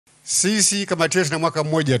sisi kamati yetu na mwaka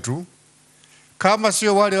mmoja tu, kama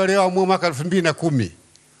sio wale walioamua mwaka 2010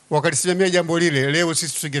 wakalisimamia jambo lile, leo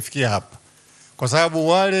sisi tusingefikia hapa, kwa sababu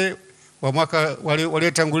wale wa mwaka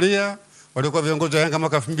waliotangulia walikuwa viongozi wa Yanga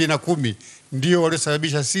mwaka 2010 ndio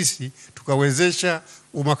waliosababisha sisi tukawezesha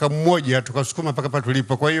mwaka mmoja tukasukuma mpaka hapa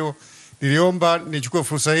tulipo. Kwa hiyo niliomba nichukue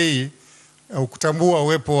fursa hii kutambua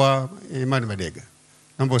uwepo wa Imani Madega.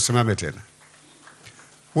 Naomba usimame tena.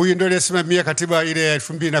 Huyu ndio aliyesimamia katiba ile ya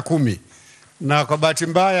 2010, na kwa bahati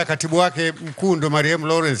mbaya katibu wake mkuu ndo marehemu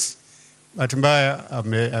Lawrence. Bahati mbaya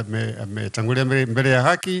ametangulia mbele ya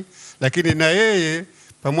haki, lakini na yeye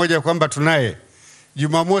pamoja kwamba tunaye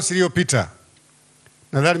Jumamosi iliyopita,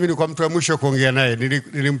 nadhani mimi ni kwa mtu wa mwisho kuongea naye,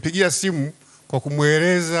 nilimpigia simu kwa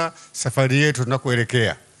kumueleza safari yetu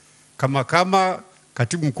tunakoelekea kama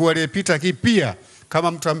katibu mkuu aliyepita, lakini pia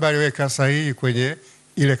kama mtu ambaye aliweka sahihi kwenye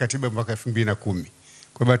ile katiba mwaka 2010.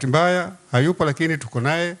 Kwa bahati mbaya hayupo, lakini tuko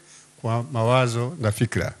naye kwa mawazo na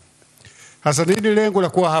fikra. Hasa nini lengo la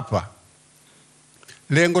kuwa hapa?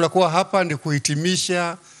 Lengo la kuwa hapa ni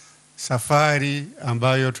kuhitimisha safari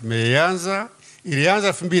ambayo tumeianza. Ilianza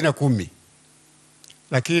 2010,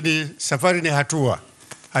 lakini safari ni hatua.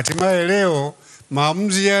 Hatimaye leo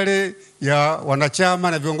maamuzi yale ya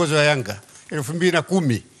wanachama na viongozi wa Yanga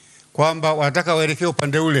 2010 kwamba wanataka waelekee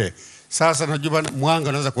upande ule, sasa najua mwanga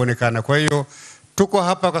unaanza kuonekana. Kwa hiyo tuko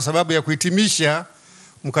hapa kwa sababu ya kuhitimisha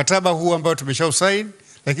mkataba huu ambao tumeshausaini.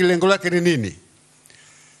 Lakini lengo lake ni nini?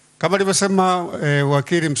 Kama alivyosema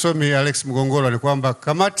wakili msomi Alex Mgongolo, ni kwamba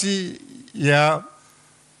kamati ya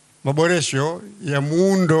maboresho ya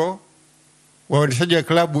muundo wa uendeshaji wa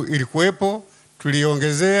klabu ilikuwepo,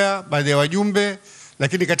 tuliongezea baadhi ya wajumbe,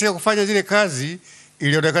 lakini katika kufanya zile kazi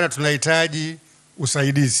ilionekana tunahitaji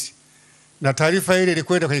usaidizi. Na taarifa ile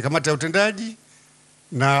ilikwenda kwenye kamati ya utendaji,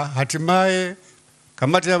 na hatimaye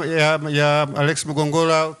kamati ya Alex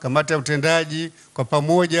Mgongola, kamati ya utendaji kwa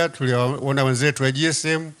pamoja tuliona wenzetu wa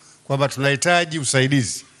GSM kwamba tunahitaji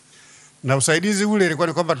usaidizi. Na usaidizi ule ilikuwa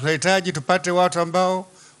ni kwamba tunahitaji tupate watu ambao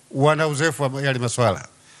wana uzoefu wa yale masuala.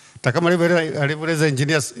 Kama alivyoeleza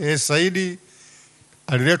engineer Saidi,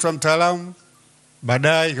 aliletwa mtaalamu,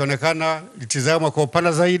 baadaye ikaonekana litizamwa kwa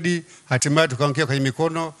upana zaidi, hatimaye tukaangukia kwenye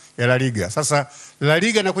mikono ya Laliga. Sasa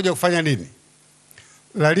Laliga anakuja kufanya nini?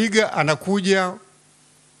 Laliga anakuja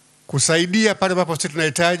kusaidia pale ambapo sisi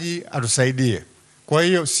tunahitaji atusaidie. Kwa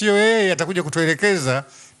hiyo sio yeye atakuja kutuelekeza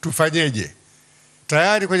tufanyeje.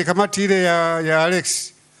 Tayari kwenye kamati ile ya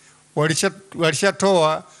Alex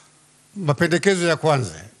walishatoa mapendekezo ya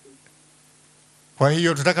kwanza. Kwa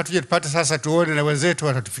hiyo tutaka tuje tupate sasa tuone na wenzetu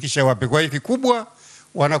watatufikisha wapi. Kwa hiyo kikubwa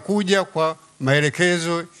wanakuja kwa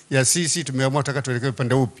maelekezo ya sisi tumeamua tutaka tuelekee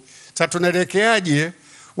upande upi. Sasa tunaelekeaje?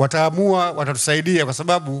 Wataamua, watatusaidia, kwa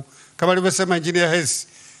sababu kama alivyosema engineer Hess,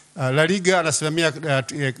 Laliga anasimamia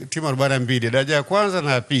timu 42, daraja ya kwanza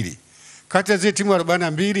na ya pili. Kati ya zile timu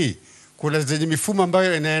 42 kuna zenye mifumo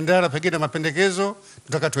ambayo inaendana pengine na mapendekezo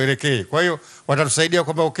tutaka tuelekee. Kwa hiyo watatusaidia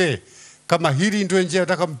kwamba okay, kama hili ndio njia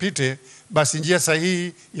nataka mpite, basi njia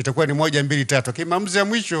sahihi itakuwa ni 1 2 3. Lakini maamuzi ya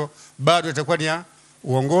mwisho bado itakuwa ni ya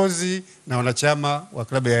uongozi na wanachama wa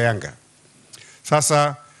klabu ya Yanga.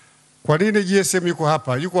 Sasa kwa nini GSM yuko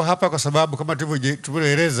hapa? Yuko hapa kwa sababu kama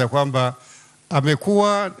tulivyoeleza kwamba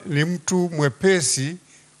amekuwa ni mtu mwepesi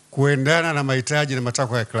kuendana na mahitaji na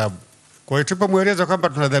matakwa ya klabu. Kwa hiyo tulipomueleza kwamba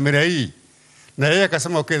tuna dhamira hii, na yeye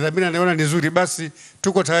akasema okay, dhamira naona ni nzuri, basi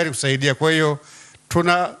tuko tayari kusaidia. Kwa hiyo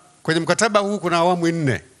kwenye mkataba huu kuna awamu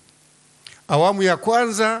 4. Awamu ya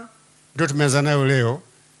kwanza ndio tumeanza nayo leo,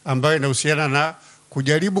 ambayo inahusiana na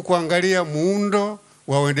kujaribu kuangalia muundo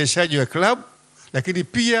wa uendeshaji wa klabu, lakini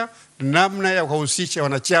pia namna ya kuhusisha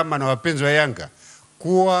wanachama na wapenzi wa Yanga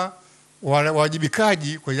kuwa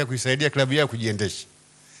wajibikaji kwa kuisaidia klabu yao kujiendesha.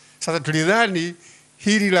 Sasa tulidhani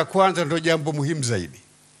hili la kwanza ndio jambo muhimu zaidi.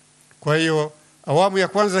 Kwa hiyo awamu ya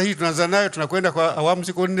kwanza hii tunaanza nayo, tunakwenda kwa awamu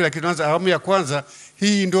ziko 4, lakini tunaanza awamu ya kwanza.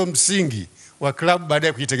 Hii ndio msingi wa klabu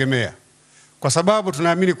baadaye kujitegemea, kwa sababu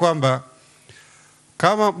tunaamini kwamba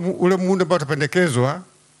kama ule muundo ambao utapendekezwa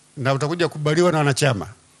na utakuja kubaliwa na wanachama,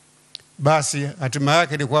 basi hatima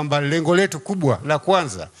yake ni kwamba lengo letu kubwa la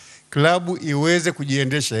kwanza, klabu iweze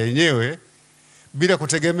kujiendesha yenyewe bila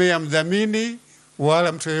kutegemea mdhamini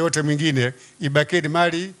wala mtu yeyote mwingine, ibaki ni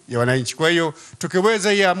mali ya wananchi. Kwa hiyo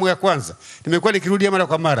tukiweza hii awamu ya kwanza, nimekuwa nikirudia mara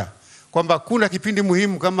kwa mara kwamba kuna kipindi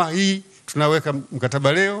muhimu kama hii tunaweka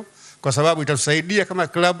mkataba leo, kwa sababu itatusaidia kama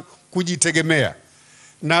klabu kujitegemea.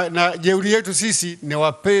 Na jeuri yetu sisi ni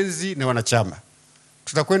wapenzi na wanachama.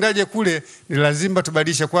 Tutakwendaje kule? Ni lazima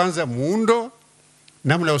tubadilishe kwanza muundo,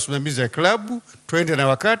 namna ya usimamizi wa klabu, tuende na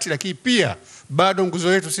wakati, lakini pia bado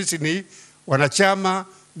nguzo yetu sisi ni wanachama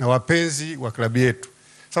na wapenzi wa klabu yetu.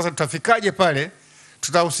 Sasa tutafikaje pale?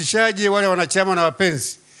 Tutahusishaje wale wanachama na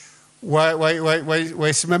wapenzi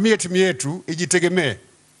waisimamie timu yetu ijitegemee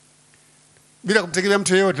bila kumtegemea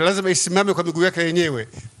mtu yeyote? Lazima isimame kwa miguu yake yenyewe.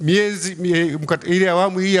 Ile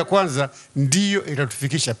awamu hii ya kwanza ndiyo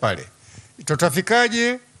itatufikisha pale.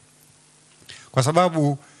 Tutafikaje? Kwa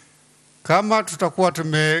sababu kama tutakuwa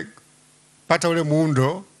tumepata ule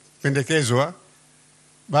muundo pendekezwa,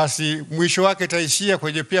 basi mwisho wake itaishia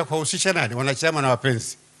kwenye pia kuhusisha nani? Wanachama na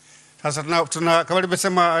wapenzi. Sasa kama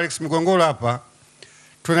alivyosema Alex Mgongolo hapa,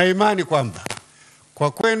 tuna imani kwamba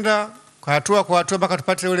kwa kwenda kwa hatua mpaka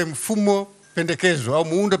tupate ule mfumo pendekezwa au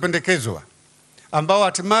muundo pendekezwa ambao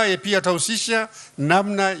hatimaye pia utahusisha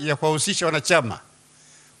namna ya kuwahusisha wanachama,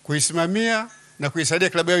 kuisimamia na kuisaidia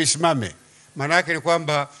klabu yao isimame. Maana yake ni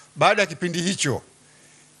kwamba baada ya kipindi hicho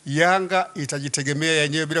Yanga itajitegemea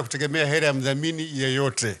yenyewe bila kutegemea hela ya mdhamini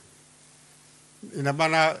yeyote. Na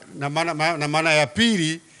maana ya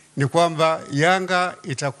pili ni kwamba Yanga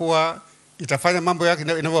itafanya mambo yake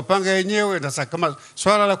inavyopanga yenyewe. Na sasa kama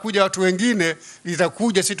swala la kuja watu wengine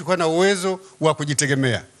litakuja, sisi tuko na uwezo wa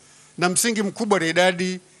kujitegemea. Na msingi mkubwa ni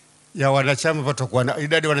idadi ya wanachama, watakuwa na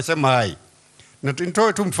idadi ya wanachama hai. Na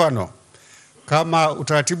nitoe tu mfano, kama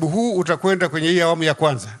utaratibu huu utakwenda kwenye hii awamu ya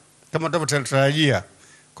kwanza kama tunavyotarajia,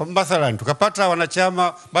 kwa mathalan tukapata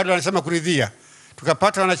wanachama, baada ya wanachama kuridhia,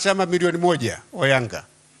 tukapata wanachama milioni 1 wa Yanga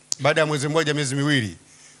baada ya mwezi mmoja, miezi miwili,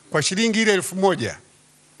 kwa shilingi ile 1000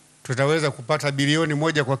 tutaweza kupata bilioni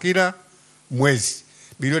 1 kwa kila mwezi.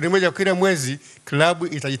 Bilioni 1 kwa kila mwezi, klabu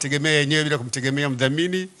itajitegemea yenyewe bila kumtegemea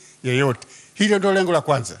mdhamini yeyote. Hilo ndio lengo la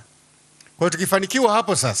kwanza. Kwa hiyo tukifanikiwa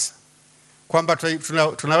hapo sasa kwamba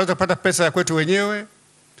tunaweza kupata pesa ya kwetu wenyewe,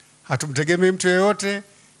 hatumtegemei mtu yeyote,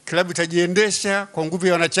 klabu itajiendesha kwa nguvu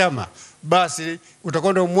ya wanachama, basi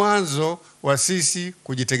utakuwa ndio mwanzo wa sisi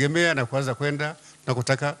kujitegemea na kuanza kwenda na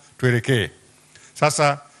kutaka tuelekee.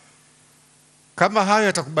 Sasa kama hayo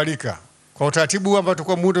yatakubalika kwa utaratibu ambao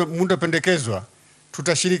tutakuwa muundo pendekezwa,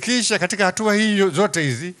 tutashirikisha katika hatua hii zote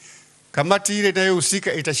hizi. Kamati ile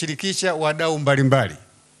inayohusika itashirikisha wadau mbalimbali.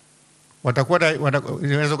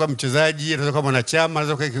 Inaweza kuwa mchezaji, inaweza kuwa mwanachama,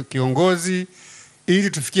 inaweza kuwa kiongozi, ili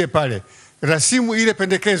tufikie pale. Rasimu ile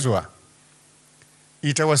pendekezwa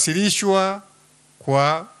itawasilishwa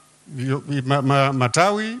kwa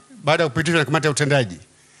matawi baada ya kupitishwa na kamati ya utendaji.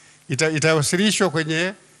 Itawasilishwa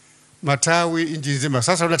kwenye matawi nchi nzima.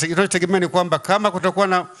 Sasa tunategemea ni kwamba kama kutakuwa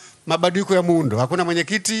na mabadiliko ya muundo, hakuna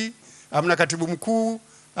mwenyekiti, hamna katibu mkuu,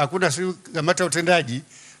 hakuna kamati ya utendaji,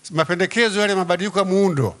 mapendekezo yale mabadiliko ya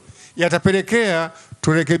muundo yatapelekea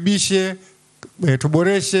turekebishe,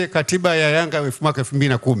 tuboreshe katiba ya Yanga mwaka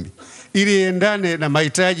 2010 ili iendane na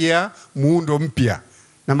mahitaji ya muundo mpya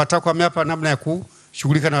na matakwa hapa, namna ya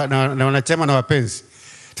kushughulika na wanachama na wapenzi.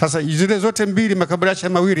 Sasa zile zote mbili, makabrasha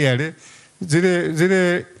mawili yale,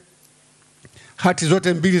 zile hati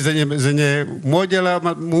zote mbili zenye moja la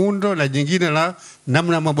muundo na jingine la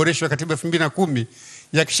namna ya maboresho ya katiba 2010,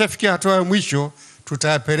 yakishafikia hatua ya mwisho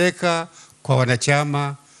tutapeleka kwa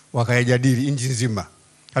wanachama wakayajadili nchi nzima.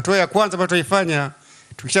 Hatua ya kwanza ambayo tutaifanya,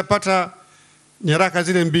 tukishapata nyaraka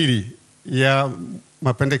zile mbili ya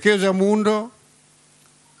mapendekezo ya muundo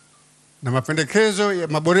na mapendekezo ya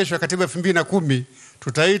maboresho ya katiba 2010,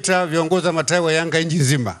 tutaita viongozi wa matawi wa Yanga nchi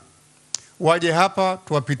nzima waje hapa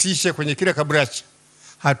tuwapitishe kwenye kila kabrasha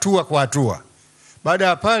hatua kwa hatua. Baada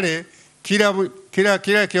ya pale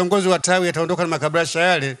kila kiongozi wa tawi ataondoka na makabrasha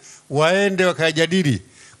yale, waende wakayajadili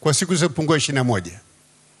kwa siku zisizopungua 21.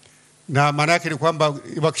 Na maana yake ni kwamba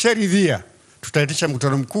wakisharidhia tutaitisha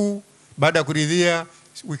mkutano mkuu. Baada ya kuridhia,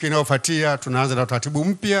 wiki inayofuatia tunaanza na utaratibu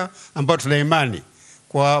mpya ambao tuna imani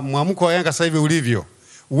kwa mwamko wa Yanga sasa hivi ulivyo,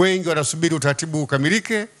 wengi wanasubiri utaratibu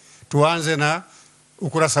ukamilike, tuanze na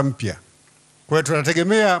ukurasa mpya. Kwa hiyo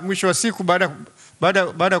tunategemea mwisho wa siku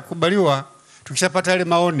baada kukubaliwa, tukishapata yale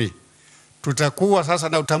maoni, tutakuwa sasa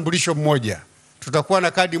na utambulisho mmoja. Tutakuwa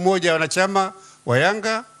na kadi moja ya wanachama wa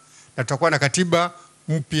Yanga na tutakuwa na katiba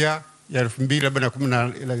mpya ya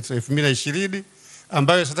 2020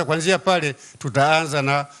 ambayo sasa kuanzia pale tutaanza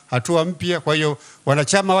na hatua mpya. Kwa hiyo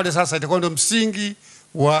wanachama wale sasa itakuwa ndio msingi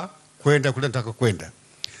wa kwenda kule tunataka kwenda.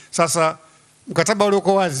 Sasa mkataba ule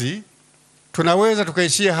uko wazi, tunaweza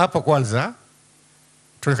tukaishia hapa kwanza,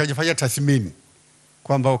 tukajifanyia tathmini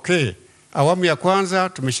kwamba okay, awamu ya kwanza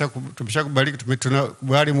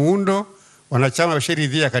tumeshakubali muundo, wanachama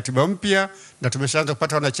washaridhia katiba mpya na tumeshaanza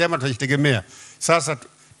kupata wanachama, tunajitegemea. Sasa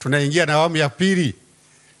tunaingia na awamu ya pili.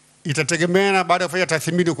 Itategemeana baada ya kufanya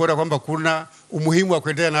tathmini kuona kwamba kuna umuhimu wa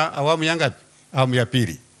kuendelea na awamu ya ngapi? Awamu ya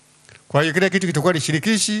pili. Kwa hiyo kila kitu kitakuwa ni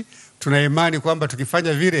shirikishi. Tuna imani kwamba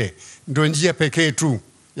tukifanya vile ndio njia pekee tu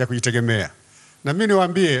ya kujitegemea. Na mimi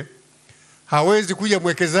niwaambie, hawezi kuja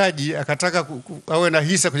mwekezaji akataka awe na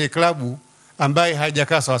hisa kwenye klabu ambaye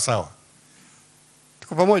hajakaa sawa sawa.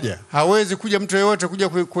 Tuko pamoja? Hawezi kuja mtu yeyote kuja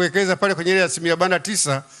kuwekeza pale kwenye ile asilimia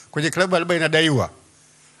 49 kwenye klabu ambayo inadaiwa.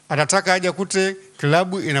 Anataka aje kute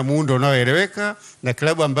klabu ina muundo unaoeleweka na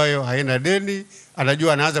klabu ambayo haina deni,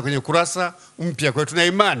 anajua anaanza kwenye kurasa mpya. Kwa hiyo tuna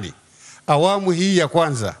imani awamu hii ya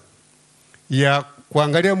kwanza ya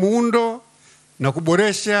kuangalia muundo na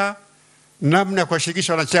kuboresha namna kwa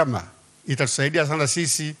shirikisho wanachama itatusaidia sana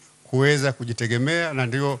sisi kuweza kujitegemea, na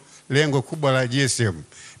ndio lengo kubwa la GSM.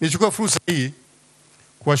 Nichukua fursa hii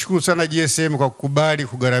kuwashukuru sana GSM kwa kukubali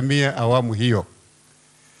kugharamia awamu hiyo.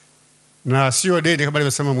 Na sio deni kama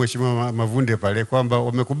alivyosema Mheshimiwa Mavunde pale kwamba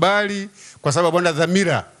wamekubali kwa sababu bwana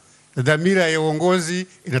dhamira ya uongozi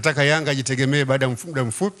inataka Yanga jitegemee baada ya muda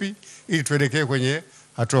mfupi ili tuelekee kwenye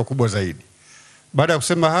hatua kubwa zaidi. Baada ya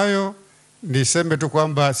kusema hayo, niseme tu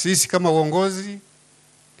kwamba sisi kama uongozi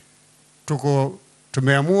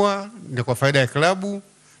tumeamua ni kwa faida ya klabu,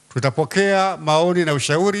 tutapokea maoni na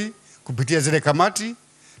ushauri kupitia zile kamati,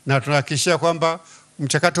 na tunahakikisha kwamba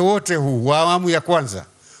mchakato wote huu wa awamu ya kwanza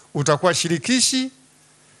utakuwa shirikishi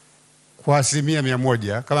kwa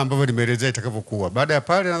 100% kama ambavyo nimeelezea itakavyokuwa. Baada ya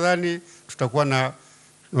pale nadhani tutakuwa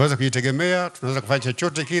tunaweza kujitegemea, tunaweza kufanya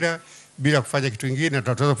chochote kila bila kufanya kitu kingine, na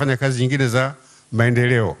tunaweza kufanya kazi nyingine za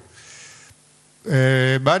maendeleo.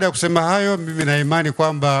 Baada ya kusema hayo, mimi na imani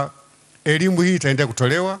kwamba elimu hii itaendelea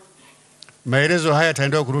kutolewa, maelezo haya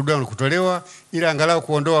yataendelea kurudiwa na kutolewa ili angalau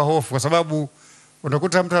kuondoa hofu, kwa sababu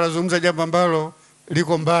unakuta mtu anazungumza jambo ambalo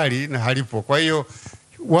liko mbali na halipo. Kwa hiyo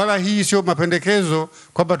wala hii sio mapendekezo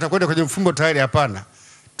kwamba tunakwenda kwenye mfumo tayari, hapana.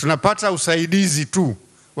 Tunapata usaidizi tu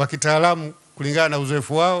wa kitaalamu kulingana na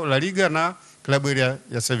uzoefu wao Laliga na klabu ile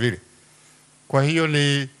ya Sevilla. Kwa hiyo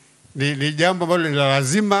ni jambo ambalo ni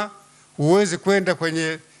lazima uweze kwenda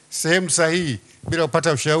kwenye sehemu sahihi bila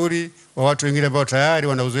kupata ushauri wa watu wengine ambao tayari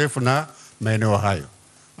wana uzoefu na maeneo hayo.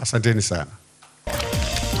 Asanteni sana.